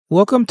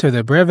Welcome to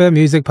the Breve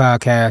Music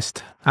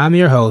Podcast. I'm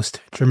your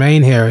host,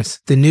 Jermaine Harris.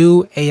 The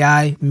new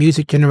AI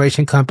music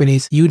generation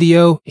companies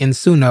Udio and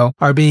Sumo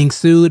are being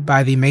sued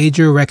by the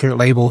major record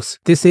labels.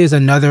 This is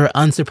another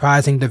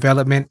unsurprising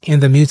development in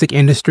the music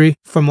industry.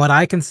 From what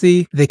I can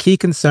see, the key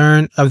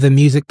concern of the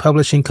music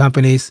publishing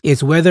companies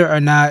is whether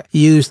or not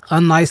use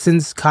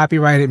unlicensed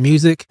copyrighted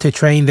music to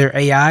train their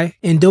AI.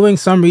 In doing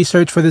some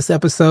research for this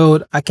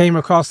episode, I came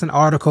across an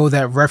article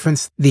that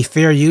referenced the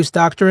fair use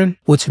doctrine,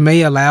 which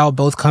may allow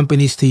both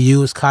companies to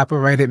use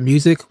copyrighted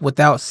music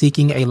without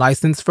seeking a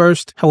license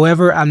first.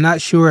 However, I'm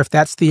not sure if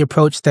that's the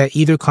approach that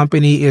either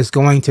company is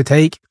going to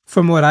take.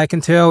 From what I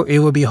can tell, it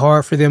would be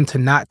hard for them to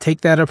not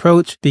take that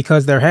approach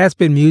because there has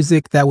been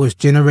music that was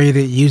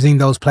generated using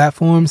those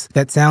platforms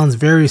that sounds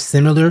very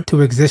similar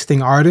to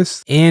existing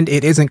artists, and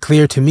it isn't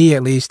clear to me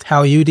at least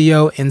how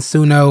Udio and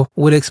Sumo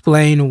would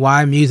explain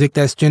why music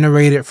that's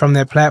generated from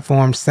their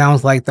platform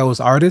sounds like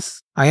those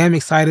artists. I am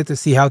excited to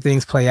see how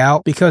things play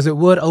out because it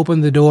would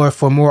open the door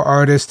for more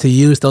artists to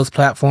use those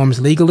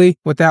platforms legally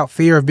without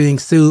fear of being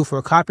sued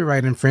for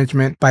copyright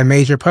infringement by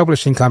major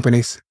publishing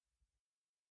companies.